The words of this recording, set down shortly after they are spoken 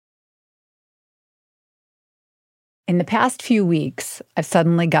In the past few weeks, I've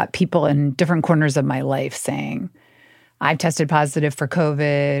suddenly got people in different corners of my life saying, I've tested positive for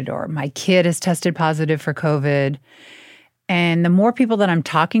COVID, or my kid has tested positive for COVID. And the more people that I'm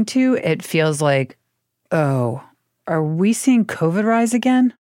talking to, it feels like, oh, are we seeing COVID rise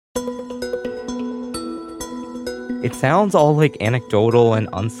again? It sounds all like anecdotal and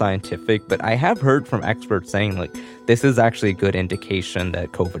unscientific, but I have heard from experts saying this is actually a good indication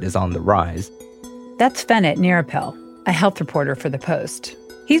that COVID is on the rise. That's Fenit Nirapil, a health reporter for The Post.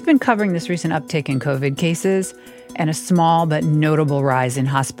 He's been covering this recent uptick in COVID cases and a small but notable rise in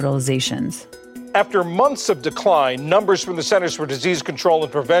hospitalizations. After months of decline, numbers from the Centers for Disease Control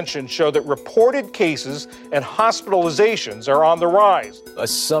and Prevention show that reported cases and hospitalizations are on the rise. A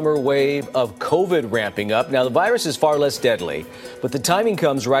summer wave of COVID ramping up. Now, the virus is far less deadly, but the timing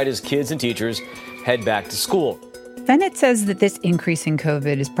comes right as kids and teachers head back to school. Fenit says that this increase in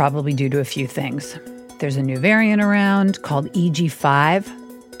COVID is probably due to a few things. There's a new variant around called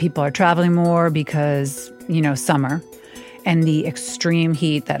EG5. People are traveling more because, summer. And the extreme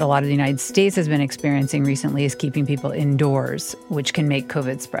heat that a lot of the United States has been experiencing recently is keeping people indoors, which can make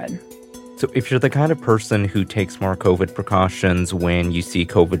COVID spread. So if you're the kind of person who takes more COVID precautions when you see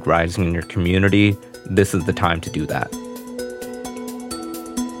COVID rising in your community, this is the time to do that.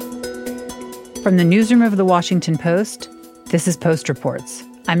 From the newsroom of The Washington Post, this is Post Reports.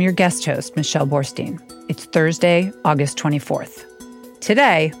 I'm your guest host, Michelle Borstein. It's Thursday, August 24th.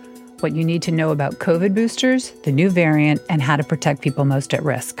 Today, what you need to know about COVID boosters, the new variant, and how to protect people most at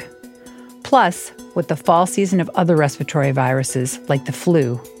risk. Plus, what the fall season of other respiratory viruses, like the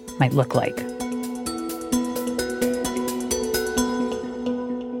flu, might look like.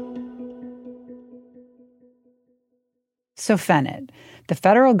 So, Fenit, the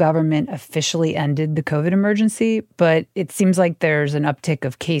federal government officially ended the COVID emergency, but it seems like there's an uptick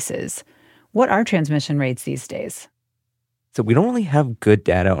of cases. What are transmission rates these days? So we don't really have good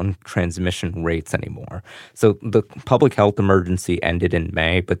data on transmission rates anymore. So the public health emergency ended in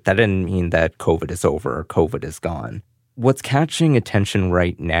May, but that didn't mean that COVID is over or COVID is gone. What's catching attention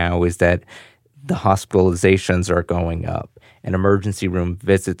right now is that the hospitalizations are going up and emergency room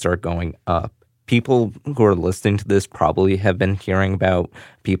visits are going up. People who are listening to this probably have been hearing about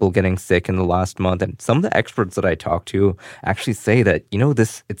people getting sick in the last month. And some of the experts that I talk to actually say that,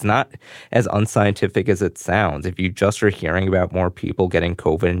 it's not as unscientific as it sounds. If you just are hearing about more people getting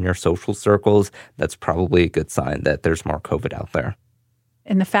COVID in your social circles, that's probably a good sign that there's more COVID out there.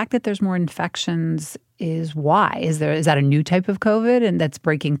 And the fact that there's more infections is why? Is that a new type of COVID and that's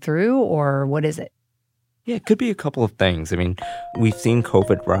breaking through, or what is it? Yeah, it could be a couple of things. I mean, we've seen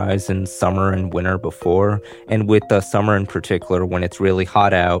COVID rise in summer and winter before, and with the summer in particular, when it's really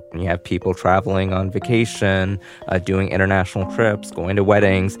hot out, and you have people traveling on vacation, doing international trips, going to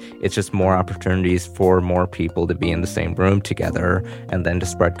weddings, it's just more opportunities for more people to be in the same room together and then to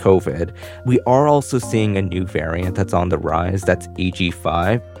spread COVID. We are also seeing a new variant that's on the rise, that's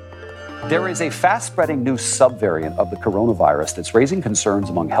EG5. There is a fast-spreading new subvariant of the coronavirus that's raising concerns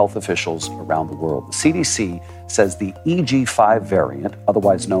among health officials around the world. The CDC says the EG5 variant,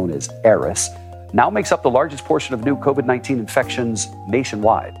 otherwise known as Eris, now makes up the largest portion of new COVID-19 infections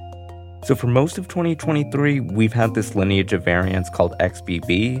nationwide. So for most of 2023, we've had this lineage of variants called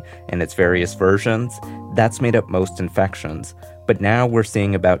XBB and its various versions. That's made up most infections. But now we're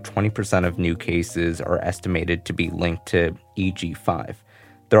seeing about 20% of new cases are estimated to be linked to EG5.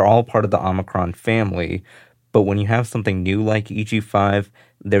 They're all part of the Omicron family, but when you have something new like EG5,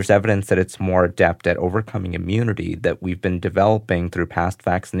 there's evidence that it's more adept at overcoming immunity that we've been developing through past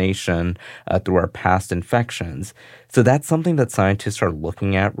vaccination, through our past infections. So that's something that scientists are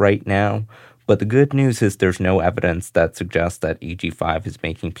looking at right now. But the good news is there's no evidence that suggests that EG5 is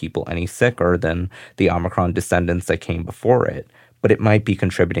making people any sicker than the Omicron descendants that came before it. But it might be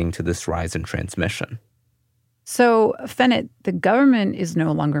contributing to this rise in transmission. So, Fenit, the government is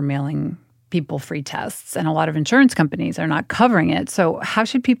no longer mailing people free tests, and a lot of insurance companies are not covering it. So how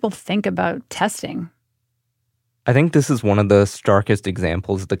should people think about testing? I think this is one of the starkest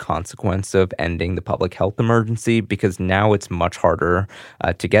examples of the consequence of ending the public health emergency, because now it's much harder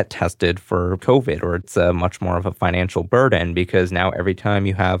to get tested for COVID, or it's much more of a financial burden, because now every time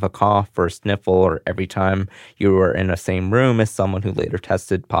you have a cough or a sniffle, or every time you are in the same room as someone who later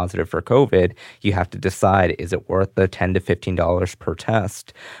tested positive for COVID, you have to decide, is it worth the $10 to $15 per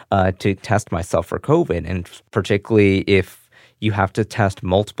test to test myself for COVID? And particularly if you have to test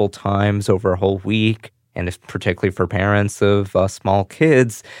multiple times over a whole week, And particularly for parents of small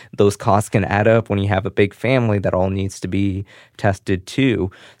kids, those costs can add up when you have a big family that all needs to be tested too.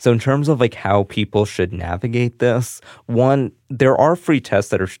 So in terms of like how people should navigate this, one, there are free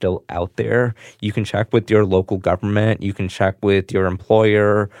tests that are still out there. You can check with your local government. You can check with your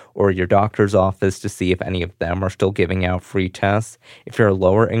employer or your doctor's office to see if any of them are still giving out free tests. If you're a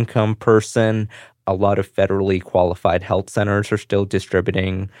lower income person, a lot of federally qualified health centers are still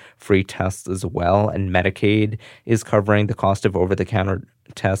distributing free tests as well, and Medicaid is covering the cost of over-the-counter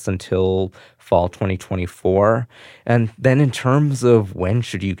tests until fall 2024. And then in terms of when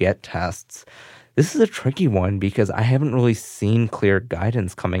should you get tests, this is a tricky one because I haven't really seen clear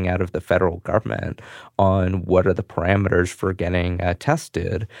guidance coming out of the federal government on what are the parameters for getting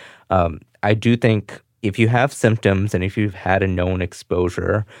tested. I do think if you have symptoms and if you've had a known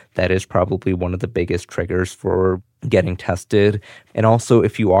exposure, that is probably one of the biggest triggers for getting tested. And also,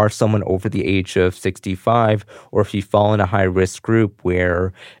 if you are someone over the age of 65, or if you fall in a high-risk group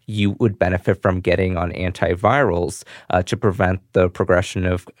where you would benefit from getting on antivirals to prevent the progression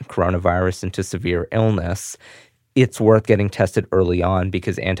of coronavirus into severe illness, it's worth getting tested early on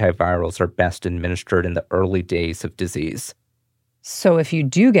because antivirals are best administered in the early days of disease. So if you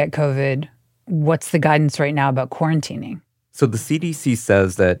do get COVID, what's the guidance right now about quarantining? So the CDC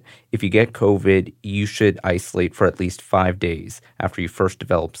says that if you get COVID, you should isolate for at least 5 days after you first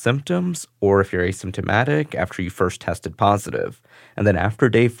develop symptoms, or if you're asymptomatic, after you first tested positive. And then after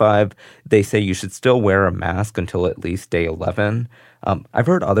day 5, they say you should still wear a mask until at least day 11. I've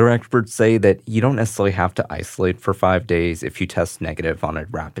heard other experts say that you don't necessarily have to isolate for 5 days if you test negative on a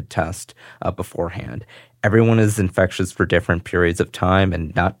rapid test beforehand. Everyone is infectious for different periods of time,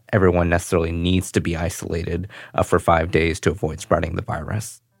 and not everyone necessarily needs to be isolated for 5 days to avoid spreading the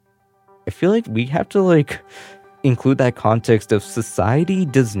virus. I feel like we have to include that context of society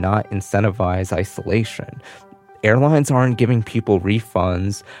does not incentivize isolation. Airlines aren't giving people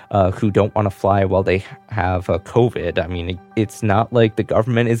refunds who don't want to fly while they have COVID. I mean, it's not like the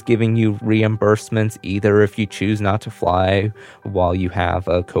government is giving you reimbursements either if you choose not to fly while you have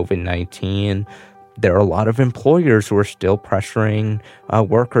COVID-19. There are a lot of employers who are still pressuring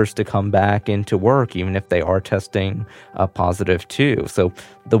workers to come back into work, even if they are testing positive too. So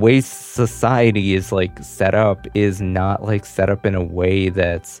the way society is set up is not set up in a way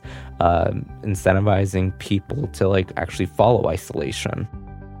that's incentivizing people to actually follow isolation.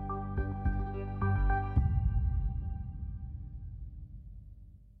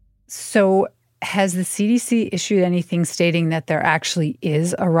 So has the CDC issued anything stating that there actually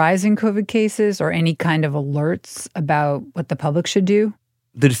is a rise in COVID cases or any kind of alerts about what the public should do?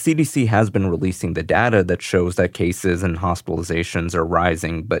 The CDC has been releasing the data that shows that cases and hospitalizations are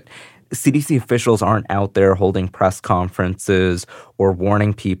rising, but CDC officials aren't out there holding press conferences or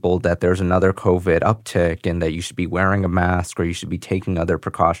warning people that there's another COVID uptick and that you should be wearing a mask or you should be taking other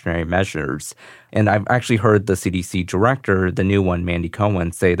precautionary measures. And I've actually heard the CDC director, the new one, Mandy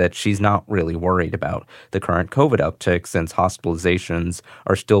Cohen, say that she's not really worried about the current COVID uptick since hospitalizations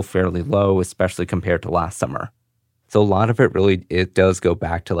are still fairly low, especially compared to last summer. So a lot of it does go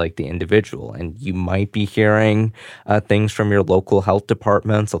back to the individual. And you might be hearing things from your local health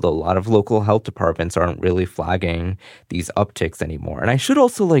departments, although a lot of local health departments aren't really flagging these upticks anymore. And I should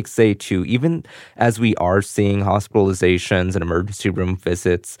also say too, even as we are seeing hospitalizations and emergency room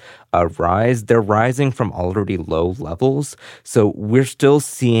visits rise, they're rising from already low levels. So we're still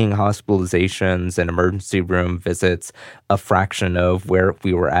seeing hospitalizations and emergency room visits a fraction of where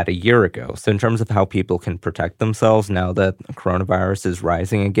we were at a year ago. So in terms of how people can protect themselves, now that coronavirus is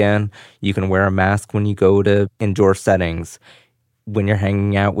rising again, you can wear a mask when you go to indoor settings. When you're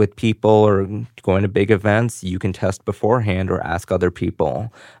hanging out with people or going to big events, you can test beforehand or ask other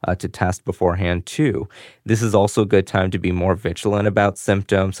people to test beforehand too. This is also a good time to be more vigilant about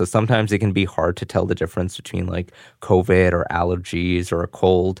symptoms. So sometimes it can be hard to tell the difference between COVID or allergies or a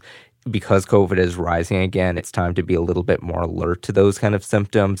cold. Because COVID is rising again, it's time to be a little bit more alert to those kind of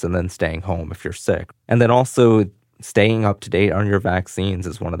symptoms and then staying home if you're sick. And then also staying up to date on your vaccines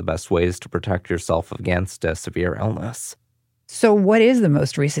is one of the best ways to protect yourself against a severe illness. So what is the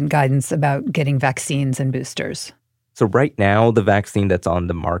most recent guidance about getting vaccines and boosters? So right now, the vaccine that's on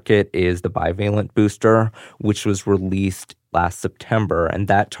the market is the bivalent booster, which was released last September, and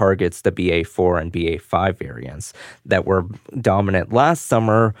that targets the BA4 and BA5 variants that were dominant last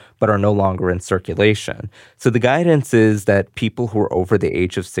summer but are no longer in circulation. So the guidance is that people who are over the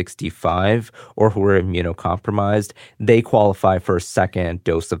age of 65 or who are immunocompromised, they qualify for a second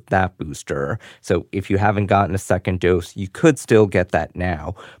dose of that booster. So if you haven't gotten a second dose, you could still get that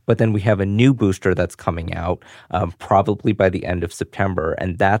now. But then we have a new booster that's coming out probably by the end of September,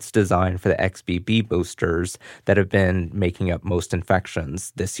 and that's designed for the XBB boosters that have been making up most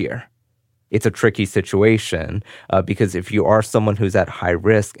infections this year. It's a tricky situation because if you are someone who's at high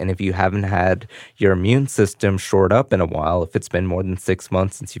risk and if you haven't had your immune system shored up in a while, if it's been more than 6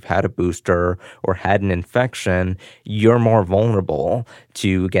 months since you've had a booster or had an infection, you're more vulnerable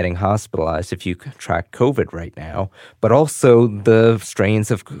to getting hospitalized if you contract COVID right now. But also the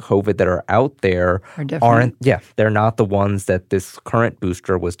strains of COVID that are out there they're not the ones that this current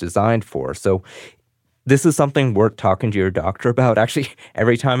booster was designed for. So this is something worth talking to your doctor about. Actually,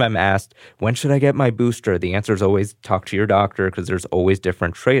 every time I'm asked, when should I get my booster? The answer is always talk to your doctor because there's always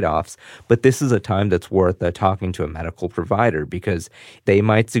different trade-offs. But this is a time that's worth talking to a medical provider because they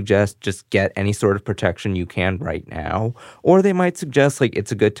might suggest just get any sort of protection you can right now. Or they might suggest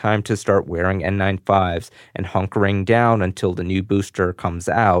it's a good time to start wearing N95s and hunkering down until the new booster comes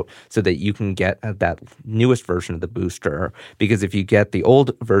out so that you can get that newest version of the booster. Because if you get the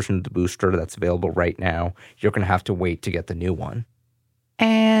old version of the booster that's available right now, you're going to have to wait to get the new one.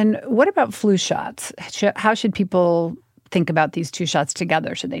 And what about flu shots? How should people think about these two shots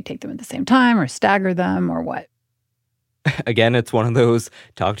together? Should they take them at the same time or stagger them or what? Again, it's one of those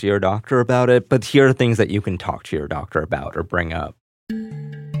talk to your doctor about it, but here are things that you can talk to your doctor about or bring up.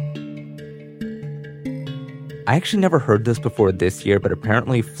 I actually never heard this before this year, but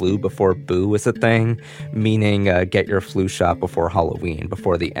apparently flu before boo is a thing, meaning get your flu shot before Halloween,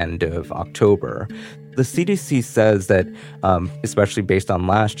 before the end of October. The CDC says that, especially based on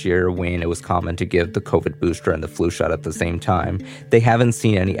last year when it was common to give the COVID booster and the flu shot at the same time, they haven't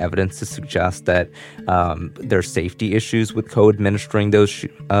seen any evidence to suggest that there's safety issues with co-administering those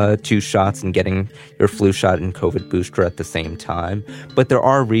two shots and getting your flu shot and COVID booster at the same time. But there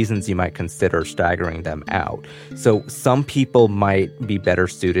are reasons you might consider staggering them out. So some people might be better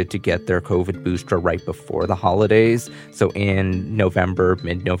suited to get their COVID booster right before the holidays. So in November,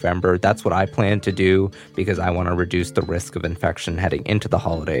 mid-November, that's what I plan to do, because I want to reduce the risk of infection heading into the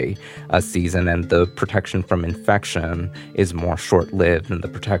holiday season, and the protection from infection is more short-lived than the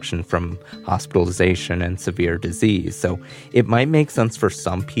protection from hospitalization and severe disease. So it might make sense for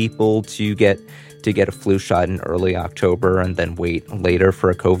some people to get a flu shot in early October and then wait later for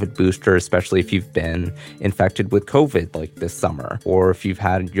a COVID booster, especially if you've been infected with COVID like this summer, or if you've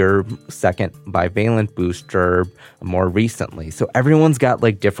had your second bivalent booster more recently. So everyone's got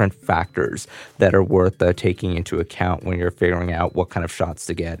different factors that are worth taking into account when you're figuring out what kind of shots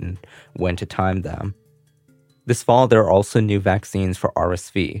to get and when to time them. This fall, there are also new vaccines for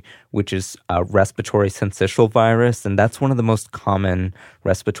RSV, which is a respiratory syncytial virus, and that's one of the most common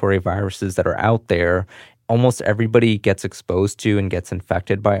respiratory viruses that are out there. Almost everybody gets exposed to and gets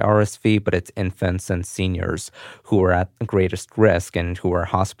infected by RSV, but it's infants and seniors who are at the greatest risk and who are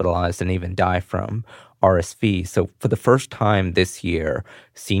hospitalized and even die from RSV. So for the first time this year,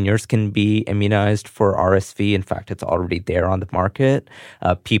 seniors can be immunized for RSV. In fact, it's already there on the market.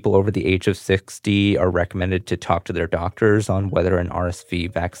 People over the age of 60 are recommended to talk to their doctors on whether an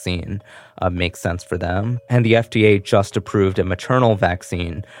RSV vaccine makes sense for them. And the FDA just approved a maternal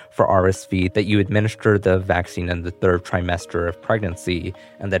vaccine for RSV that you administer the vaccine in the third trimester of pregnancy,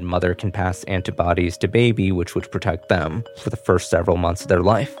 and then mother can pass antibodies to baby, which would protect them for the first several months of their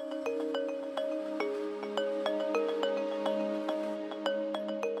life.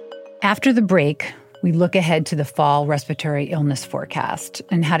 After the break, we look ahead to the fall respiratory illness forecast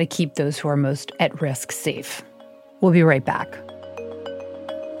and how to keep those who are most at risk safe. We'll be right back.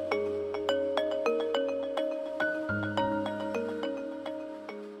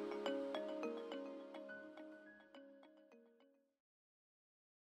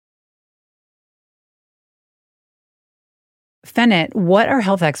 Fennett, what are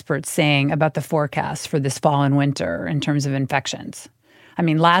health experts saying about the forecast for this fall and winter in terms of infections? I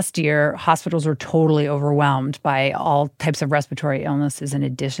mean, last year, hospitals were totally overwhelmed by all types of respiratory illnesses in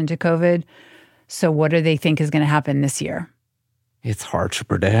addition to COVID. So what do they think is going to happen this year? It's hard to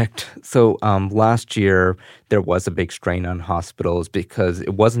predict. So last year, there was a big strain on hospitals because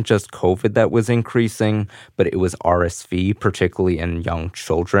it wasn't just COVID that was increasing, but it was RSV, particularly in young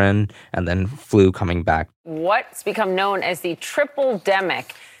children, and then flu coming back. What's become known as the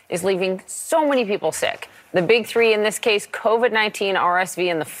triple-demic is leaving so many people sick. The big three in this case, COVID-19, RSV,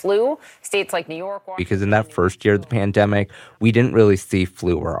 and the flu. States like New York. Because in that first year of the pandemic, we didn't really see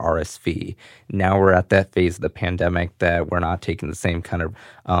flu or RSV. Now we're at that phase of the pandemic that we're not taking the same kind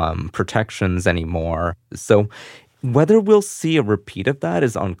of protections anymore. So whether we'll see a repeat of that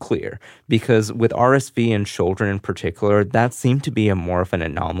is unclear, because with RSV in children in particular, that seemed to be a more of an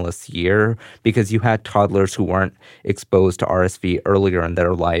anomalous year because you had toddlers who weren't exposed to RSV earlier in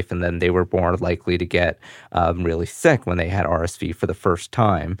their life, and then they were more likely to get really sick when they had RSV for the first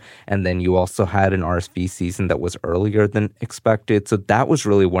time. And then you also had an RSV season that was earlier than expected. So that was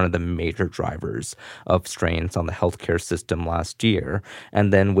really one of the major drivers of strains on the healthcare system last year.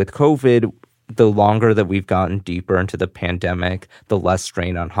 And then with COVID, the longer that we've gotten deeper into the pandemic, the less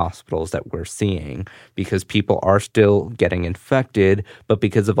strain on hospitals that we're seeing, because people are still getting infected, but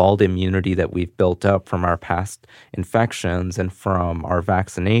because of all the immunity that we've built up from our past infections and from our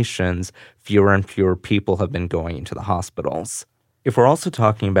vaccinations, fewer and fewer people have been going into the hospitals. If we're also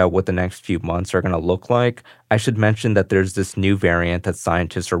talking about what the next few months are going to look like, I should mention that there's this new variant that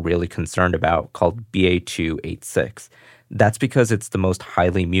scientists are really concerned about called BA.2.86. That's because it's the most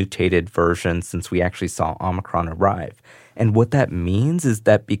highly mutated version since we actually saw Omicron arrive. And what that means is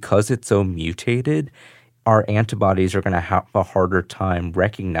that because it's so mutated, our antibodies are going to have a harder time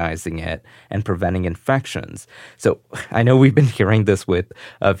recognizing it and preventing infections. So I know we've been hearing this with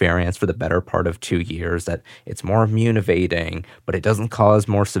variants for the better part of 2 years, that it's more immune evading, but it doesn't cause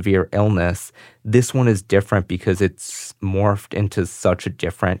more severe illness. This one is different because it's morphed into such a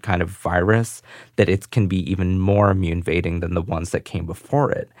different kind of virus that it can be even more immune evading than the ones that came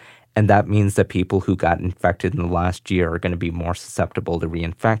before it. And that means that people who got infected in the last year are going to be more susceptible to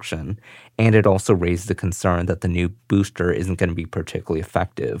reinfection. And it also raises the concern that the new booster isn't going to be particularly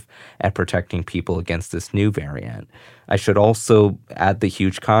effective at protecting people against this new variant. I should also add the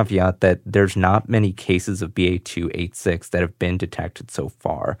huge caveat that there's not many cases of BA.2.86 that have been detected so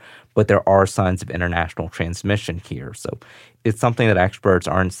far, but there are signs of international transmission here. So it's something that experts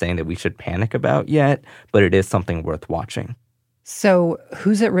aren't saying that we should panic about yet, but it is something worth watching. So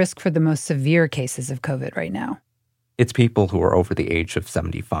who's at risk for the most severe cases of COVID right now? It's people who are over the age of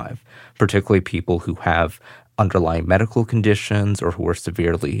 75, particularly people who have underlying medical conditions or who are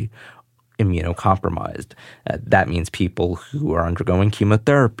severely immunocompromised. That means people who are undergoing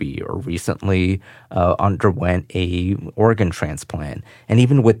chemotherapy or recently underwent a organ transplant. And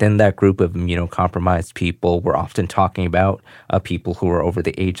even within that group of immunocompromised people, we're often talking about people who are over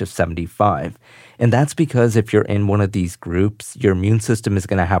the age of 75. And that's because if you're in one of these groups, your immune system is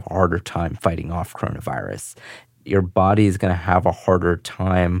going to have a harder time fighting off coronavirus. Your body is going to have a harder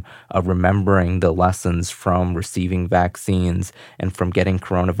time remembering the lessons from receiving vaccines and from getting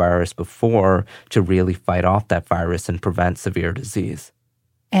coronavirus before to really fight off that virus and prevent severe disease.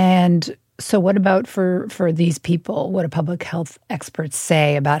 And so what about for these people? What do public health experts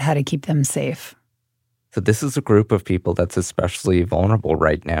say about how to keep them safe? So this is a group of people that's especially vulnerable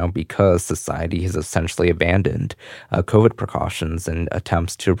right now because society has essentially abandoned COVID precautions and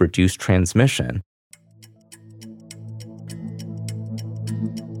attempts to reduce transmission.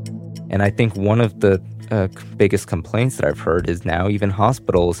 And I think one of the biggest complaints that I've heard is now even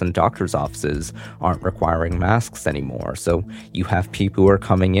hospitals and doctors' offices aren't requiring masks anymore. So you have people who are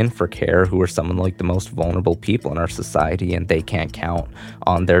coming in for care who are some of like the most vulnerable people in our society, and they can't count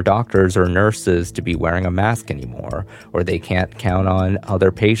on their doctors or nurses to be wearing a mask anymore, or they can't count on other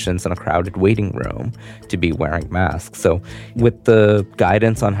patients in a crowded waiting room to be wearing masks. So with the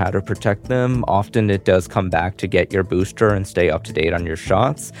guidance on how to protect them, often it does come back to get your booster and stay up to date on your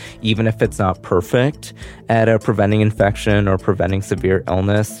shots, even if it's not perfect at preventing infection or preventing severe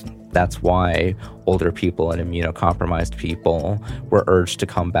illness. That's why older people and immunocompromised people were urged to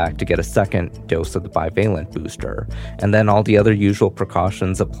come back to get a second dose of the bivalent booster. And then all the other usual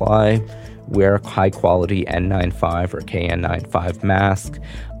precautions apply. Wear a high-quality N95 or KN95 mask.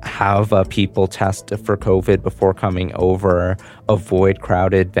 Have people test for COVID before coming over. Avoid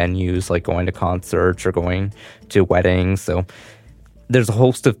crowded venues like going to concerts or going to weddings. So there's a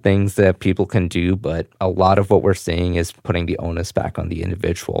host of things that people can do, but a lot of what we're seeing is putting the onus back on the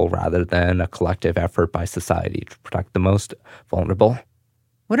individual rather than a collective effort by society to protect the most vulnerable.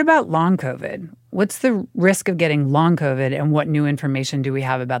 What about long COVID? What's the risk of getting long COVID, and what new information do we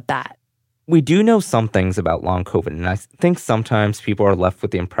have about that? We do know some things about long COVID, and I think sometimes people are left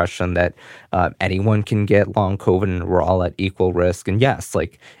with the impression that anyone can get long COVID and we're all at equal risk. And yes,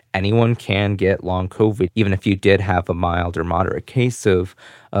 like anyone can get long COVID, even if you did have a mild or moderate case of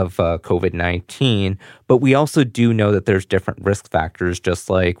COVID-19. But we also do know that there's different risk factors, just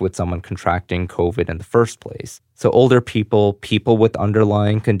like with someone contracting COVID in the first place. So older people, people with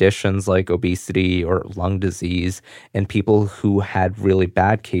underlying conditions like obesity or lung disease, and people who had really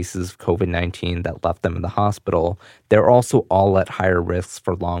bad cases of COVID-19 that left them in the hospital, they're also all at higher risks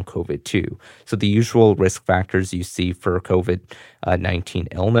for long COVID too. So the usual risk factors you see for COVID-19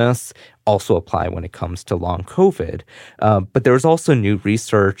 illness also apply when it comes to long COVID. But there's also new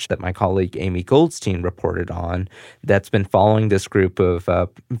research that my colleague Amy Goldstein reported on that's been following this group of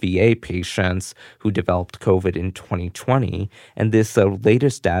VA patients who developed COVID in 2020. And this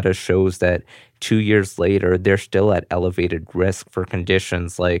latest data shows that 2 years later, they're still at elevated risk for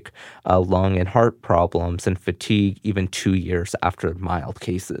conditions like lung and heart problems and fatigue even 2 years after mild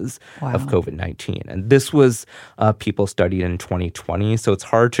cases of COVID-19. And this was people studied in 2020, so it's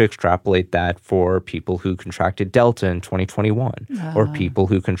hard to extrapolate that for people who contracted Delta in 2021 or people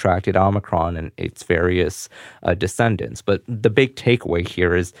who contracted Omicron and its various descendants. But the big takeaway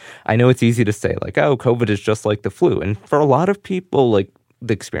here is, I know it's easy to say like, oh, COVID is just like the flu. And for a lot of people, like,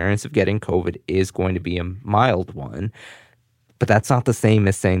 the experience of getting COVID is going to be a mild one, but that's not the same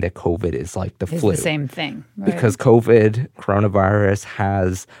as saying that COVID is like the flu. It's the same thing, right? Because coronavirus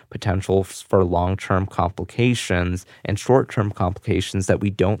has potential for long-term complications and short-term complications that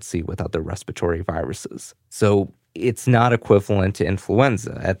we don't see with other respiratory viruses. So it's not equivalent to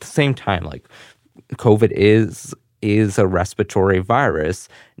influenza. At the same time, like COVID is a respiratory virus.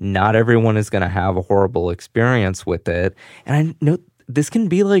 Not everyone is going to have a horrible experience with it. And I know this can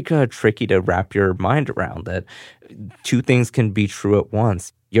be like tricky to wrap your mind around, that two things can be true at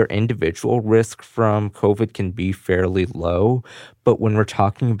once. Your individual risk from COVID can be fairly low, but when we're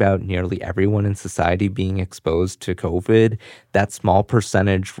talking about nearly everyone in society being exposed to COVID, that small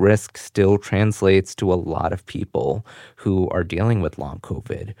percentage risk still translates to a lot of people who are dealing with long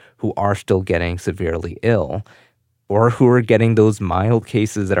COVID, who are still getting severely ill, or who are getting those mild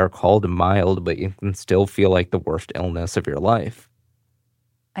cases that are called mild, but you can still feel like the worst illness of your life.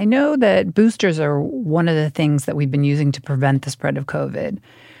 I know that boosters are one of the things that we've been using to prevent the spread of COVID,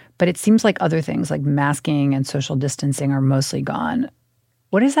 but it seems like other things like masking and social distancing are mostly gone.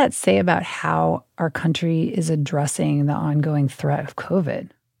 What does that say about how our country is addressing the ongoing threat of COVID?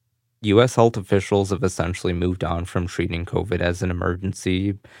 U.S. health officials have essentially moved on from treating COVID as an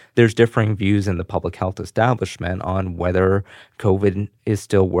emergency. There's differing views in the public health establishment on whether COVID is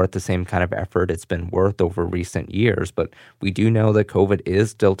still worth the same kind of effort it's been worth over recent years. But we do know that COVID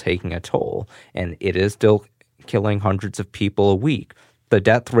is still taking a toll, and it is still killing hundreds of people a week. The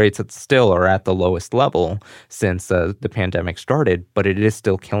death rates still are at the lowest level since the pandemic started, but it is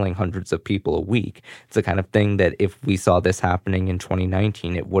still killing hundreds of people a week. It's the kind of thing that if we saw this happening in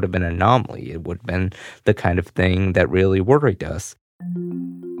 2019, it would have been an anomaly. It would have been the kind of thing that really worried us.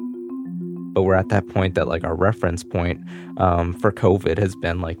 But we're at that point that like our reference point for COVID has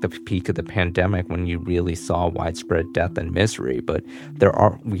been like the peak of the pandemic when you really saw widespread death and misery. But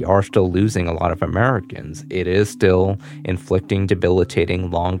we are still losing a lot of Americans. It is still inflicting debilitating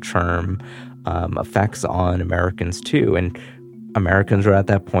long-term effects on Americans too. And Americans are at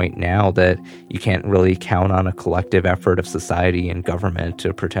that point now that you can't really count on a collective effort of society and government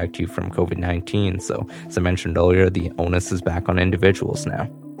to protect you from COVID-19. So as I mentioned earlier, the onus is back on individuals now.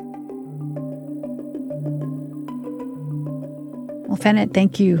 Well, Fennett,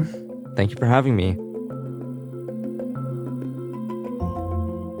 thank you. Thank you for having me.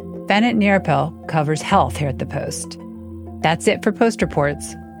 Fennett Nirapil covers health here at The Post. That's it for Post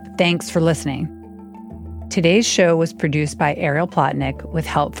Reports. Thanks for listening. Today's show was produced by Ariel Plotnick with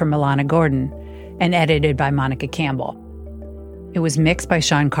help from Milana Gordon and edited by Monica Campbell. It was mixed by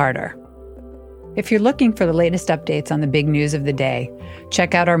Sean Carter. If you're looking for the latest updates on the big news of the day,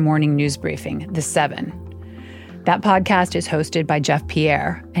 check out our morning news briefing, The 7. That podcast is hosted by Jeff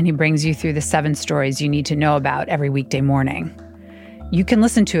Pierre, and he brings you through the 7 stories you need to know about every weekday morning. You can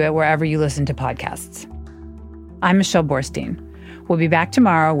listen to it wherever you listen to podcasts. I'm Michelle Borstein. We'll be back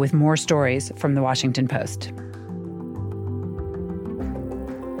tomorrow with more stories from The Washington Post.